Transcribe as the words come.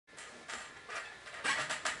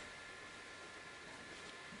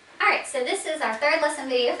so this is our third lesson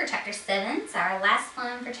video for Chapter 7. It's our last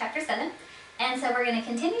one for Chapter 7. And so we're going to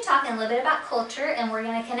continue talking a little bit about culture, and we're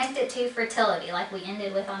going to connect it to fertility like we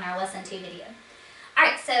ended with on our Lesson 2 video.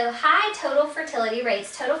 Alright, so high total fertility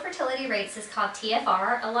rates. Total fertility rates is called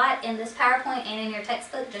TFR a lot in this PowerPoint and in your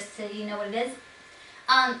textbook, just so you know what it is.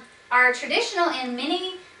 Are traditional in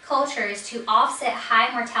many cultures to offset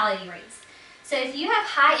high mortality rates. So if you have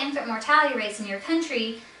high infant mortality rates in your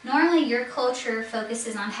country, normally your culture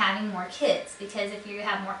focuses on having more kids, because if you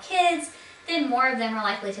have more kids, then more of them are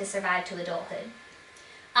likely to survive to adulthood.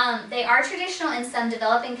 They are traditional in some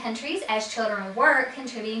developing countries as children work,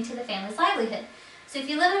 contributing to the family's livelihood. So if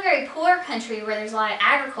you live in a very poor country where there's a lot of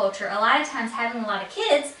agriculture, a lot of times having a lot of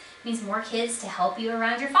kids means more kids to help you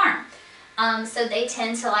around your farm. So they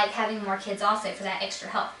tend to like having more kids also for that extra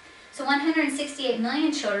help. So 168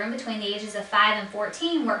 million children between the ages of 5 and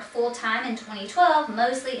 14 worked full-time in 2012,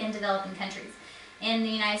 mostly in developing countries. In the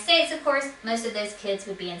United States, of course, most of those kids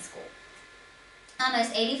would be in school.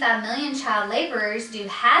 Almost 85 million child laborers do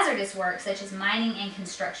hazardous work such as mining and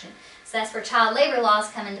construction. So that's where child labor laws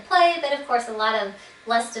come into play, but of course a lot of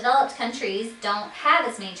less developed countries don't have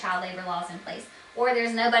as many child labor laws in place, or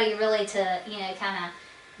there's nobody really to, kind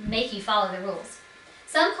of make you follow the rules.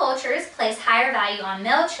 Some cultures place higher value on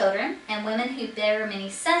male children, and women who bear many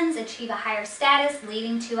sons achieve a higher status,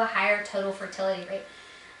 leading to a higher total fertility rate.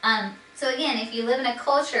 So again, if you live in a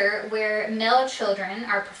culture where male children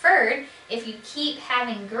are preferred, if you keep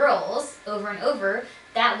having girls over and over,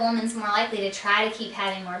 that woman's more likely to try to keep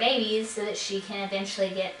having more babies so that she can eventually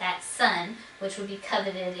get that son, which would be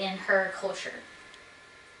coveted in her culture.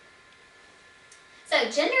 So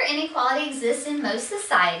gender inequality exists in most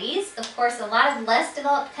societies. Of course, a lot of less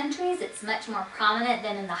developed countries, it's much more prominent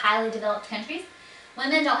than in the highly developed countries.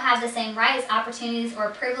 Women don't have the same rights, opportunities,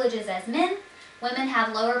 or privileges as men. Women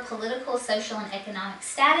have lower political, social, and economic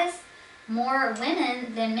status. More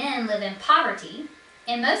women than men live in poverty.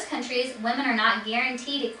 In most countries, women are not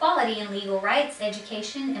guaranteed equality in legal rights,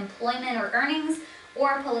 education, employment or earnings,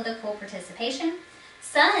 or political participation.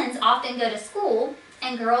 Sons often go to school,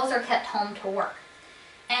 and girls are kept home to work.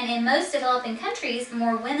 And in most developing countries,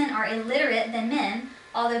 more women are illiterate than men,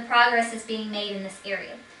 although progress is being made in this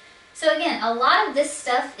area. So again, a lot of this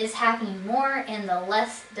stuff is happening more in the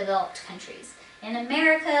less developed countries. In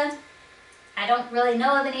America, I don't really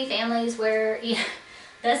know of any families where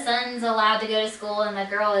the son's allowed to go to school and the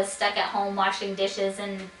girl is stuck at home washing dishes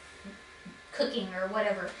and cooking or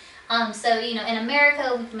whatever. So, in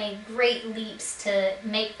America, we've made great leaps to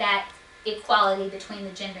make that equality between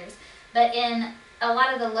the genders. But in a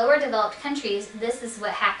lot of the lower developed countries, this is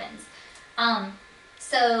what happens.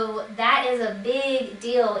 So that is a big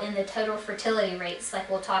deal in the total fertility rates, like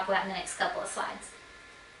we'll talk about in the next couple of slides.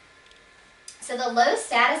 So the low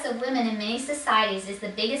status of women in many societies is the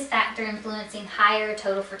biggest factor influencing higher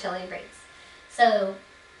total fertility rates. So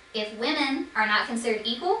if women are not considered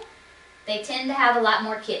equal, they tend to have a lot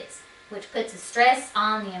more kids, which puts a stress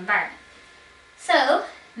on the environment. So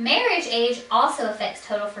marriage age also affects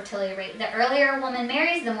total fertility rate. The earlier a woman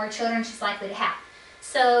marries, the more children she's likely to have.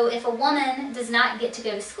 So if a woman does not get to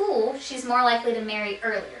go to school, she's more likely to marry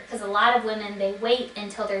earlier, because a lot of women, they wait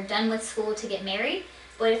until they're done with school to get married.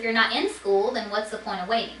 But if you're not in school, then what's the point of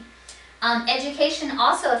waiting? Education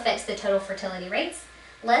also affects the total fertility rates.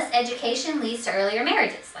 Less education leads to earlier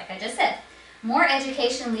marriages, like I just said. More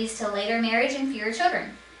education leads to later marriage and fewer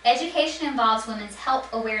children. Education involves women's health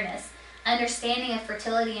awareness, understanding of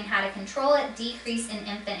fertility and how to control it, decrease in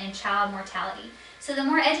infant and child mortality. So the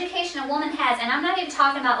more education a woman has, and I'm not even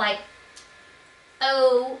talking about like,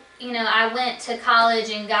 I went to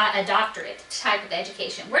college and got a doctorate type of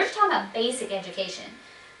education. We're just talking about basic education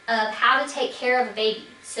of how to take care of a baby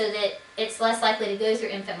so that it's less likely to go through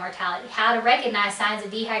infant mortality, how to recognize signs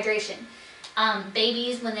of dehydration.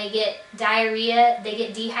 Babies, when they get diarrhea, they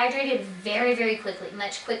get dehydrated very, very quickly,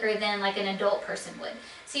 much quicker than like an adult person would.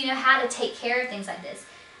 So you know how to take care of things like this.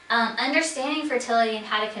 Understanding fertility and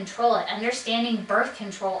how to control it, understanding birth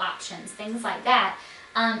control options, things like that.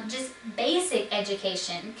 Just basic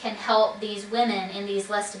education can help these women in these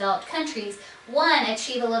less developed countries, one,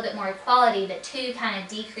 achieve a little bit more equality, but two, kind of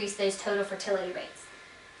decrease those total fertility rates.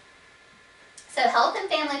 So health and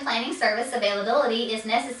family planning service availability is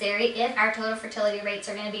necessary if our total fertility rates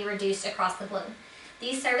are going to be reduced across the globe.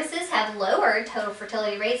 These services have lower total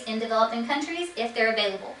fertility rates in developing countries if they're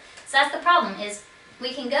available. So that's the problem, is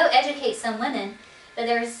we can go educate some women, but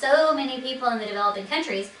there are so many people in the developing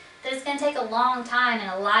countries that it's going to take a long time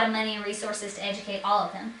and a lot of money and resources to educate all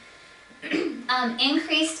of them.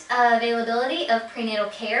 Increased availability of prenatal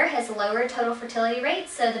care has lowered total fertility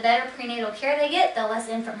rates, so the better prenatal care they get, the less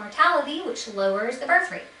infant mortality, which lowers the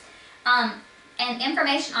birth rate. And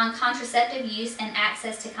information on contraceptive use and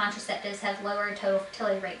access to contraceptives have lowered total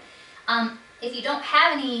fertility rate. If you don't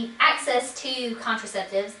have any access to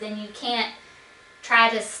contraceptives, then you can't try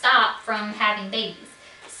to stop from having babies.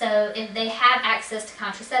 So if they have access to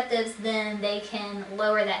contraceptives, then they can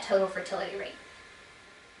lower that total fertility rate.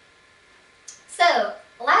 So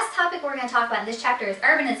the last topic we're going to talk about in this chapter is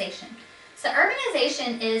urbanization. So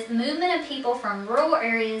urbanization is movement of people from rural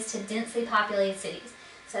areas to densely populated cities.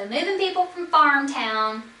 So moving people from farm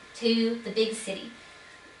town to the big city.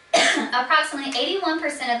 Approximately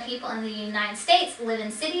 81% of people in the United States live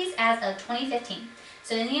in cities as of 2015.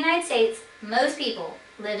 So in the United States, most people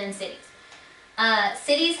live in cities.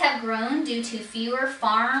 Cities have grown due to fewer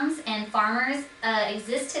farms and farmers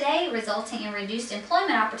exist today, resulting in reduced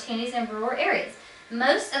employment opportunities in rural areas.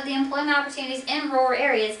 Most of the employment opportunities in rural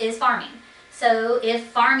areas is farming. So if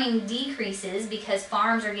farming decreases because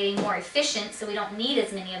farms are getting more efficient, so we don't need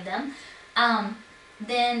as many of them,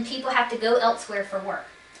 then people have to go elsewhere for work.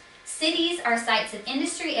 Cities are sites of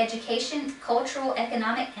industry, education, cultural,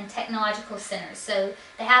 economic, and technological centers. So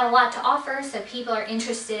they have a lot to offer, so people are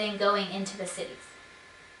interested in going into the cities.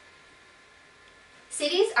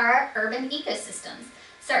 Cities are urban ecosystems.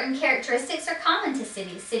 Certain characteristics are common to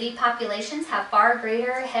cities. City populations have far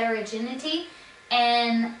greater heterogeneity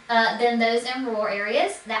than those in rural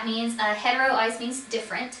areas. That means hetero always means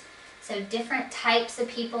different, so different types of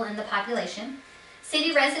people in the population.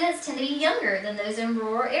 City residents tend to be younger than those in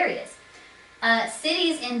rural areas.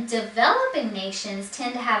 Cities in developing nations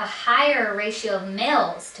tend to have a higher ratio of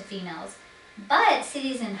males to females, but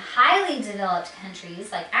cities in highly developed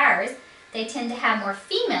countries like ours, they tend to have more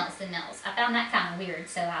females than males. I found that kind of weird,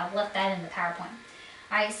 so I left that in the PowerPoint.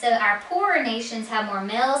 Alright, so our poorer nations have more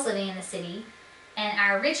males living in the city, and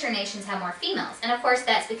our richer nations have more females. And of course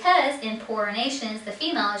that's because in poorer nations, the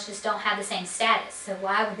females just don't have the same status. So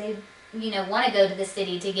why would they want to go to the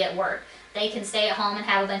city to get work? They can stay at home and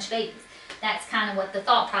have a bunch of babies. That's kind of what the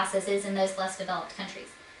thought process is in those less developed countries.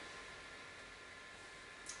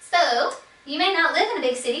 So, you may not live in a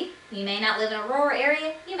big city, you may not live in a rural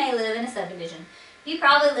area, you may live in a subdivision. You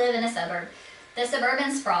probably live in a suburb. The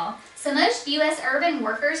suburban sprawl. So most U.S. urban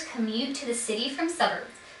workers commute to the city from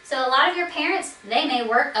suburbs. So a lot of your parents, they may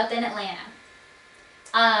work up in Atlanta.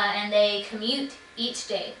 And they commute each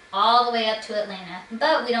day, all the way up to Atlanta.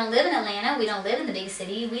 But we don't live in Atlanta, we don't live in the big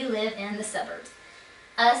city, we live in the suburbs.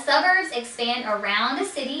 Suburbs expand around a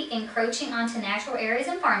city, encroaching onto natural areas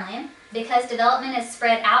and farmland. Because development is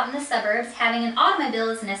spread out in the suburbs, having an automobile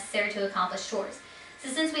is necessary to accomplish chores. So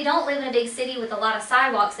since we don't live in a big city with a lot of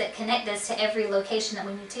sidewalks that connect us to every location that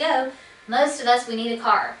we need to go, most of us, we need a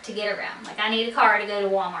car to get around. Like I need a car to go to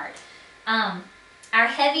Walmart. Our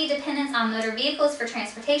heavy dependence on motor vehicles for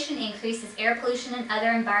transportation increases air pollution and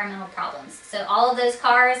other environmental problems. So all of those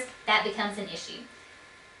cars, that becomes an issue.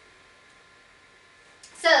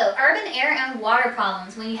 So, urban air and water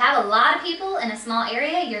problems. When you have a lot of people in a small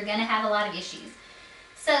area, you're going to have a lot of issues.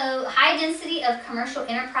 So, high density of commercial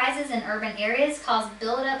enterprises in urban areas cause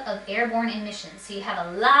buildup of airborne emissions. So you have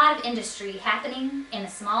a lot of industry happening in a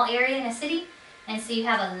small area in a city, and so you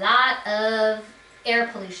have a lot of air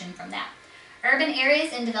pollution from that. Urban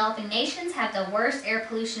areas in developing nations have the worst air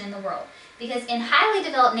pollution in the world, because in highly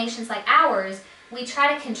developed nations like ours, we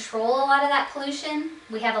try to control a lot of that pollution.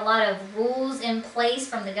 We have a lot of rules in place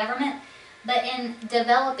from the government, but in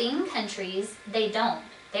developing countries, they don't.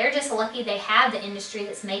 They're just lucky they have the industry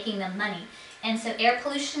that's making them money. And so air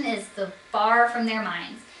pollution is far from their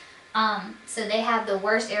minds. So they have the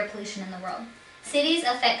worst air pollution in the world. Cities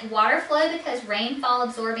affect water flow because rainfall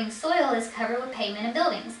absorbing soil is covered with pavement and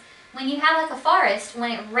buildings. When you have like a forest,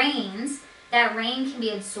 when it rains, that rain can be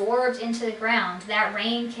absorbed into the ground. That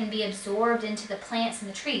rain can be absorbed into the plants and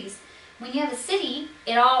the trees. When you have a city,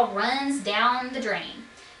 it all runs down the drain.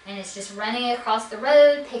 And it's just running across the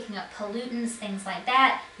road, picking up pollutants, things like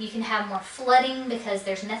that. You can have more flooding because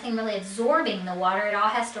there's nothing really absorbing the water. It all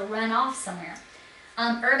has to run off somewhere.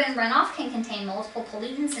 Urban runoff can contain multiple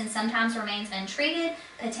pollutants and sometimes remains untreated,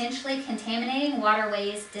 potentially contaminating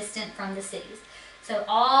waterways distant from the cities. So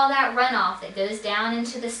all that runoff that goes down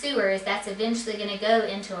into the sewers, that's eventually going to go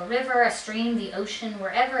into a river, a stream, the ocean,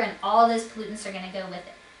 wherever, and all those pollutants are going to go with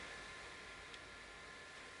it.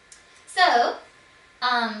 So,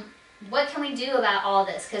 what can we do about all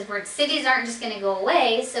this? Because cities aren't just going to go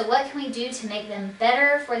away, so what can we do to make them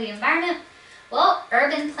better for the environment? Well,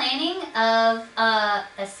 urban planning of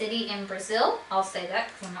a city in Brazil, I'll say that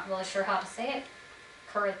because I'm not really sure how to say it,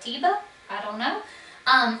 Curitiba, I don't know.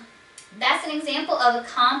 That's an example of a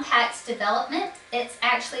compact development. It's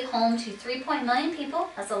actually home to 3 million people.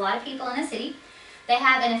 That's a lot of people in a city. They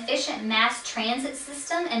have an efficient mass transit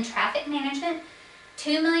system and traffic management.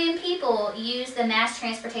 2 million people use the mass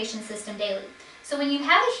transportation system daily. So when you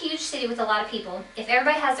have a huge city with a lot of people, if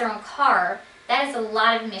everybody has their own car, that is a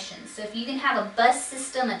lot of emissions. So if you can have a bus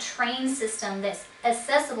system, a train system that's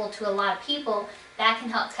accessible to a lot of people, that can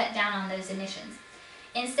help cut down on those emissions.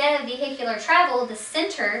 Instead of vehicular travel, the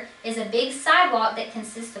center is a big sidewalk that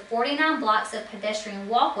consists of 49 blocks of pedestrian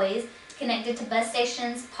walkways connected to bus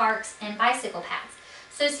stations, parks, and bicycle paths.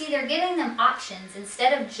 So see, they're giving them options.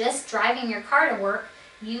 Instead of just driving your car to work,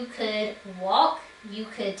 you could walk, you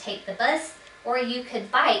could take the bus, or you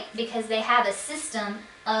could bike, because they have a system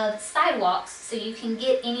of sidewalks so you can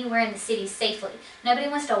get anywhere in the city safely. Nobody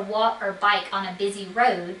wants to walk or bike on a busy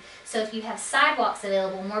road, so if you have sidewalks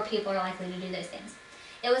available, more people are likely to do those things.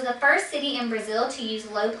 It was the first city in Brazil to use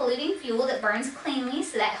low polluting fuel that burns cleanly,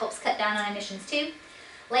 so that helps cut down on emissions too.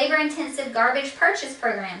 Labor-intensive garbage purchase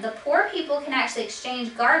program. The poor people can actually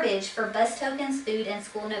exchange garbage for bus tokens, food, and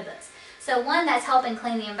school notebooks. So one, that's helping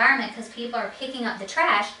clean the environment because people are picking up the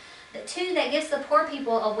trash. But two, that gives the poor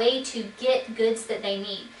people a way to get goods that they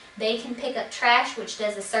need. They can pick up trash, which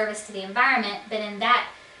does a service to the environment, but in that,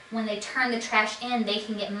 when they turn the trash in, they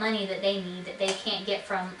can get money that they need that they can't get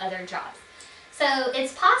from other jobs. So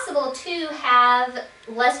it's possible to have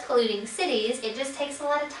less polluting cities. It just takes a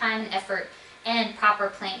lot of time and effort and proper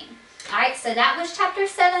planning. Alright, so that was chapter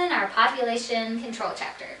 7, our population control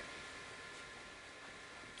chapter.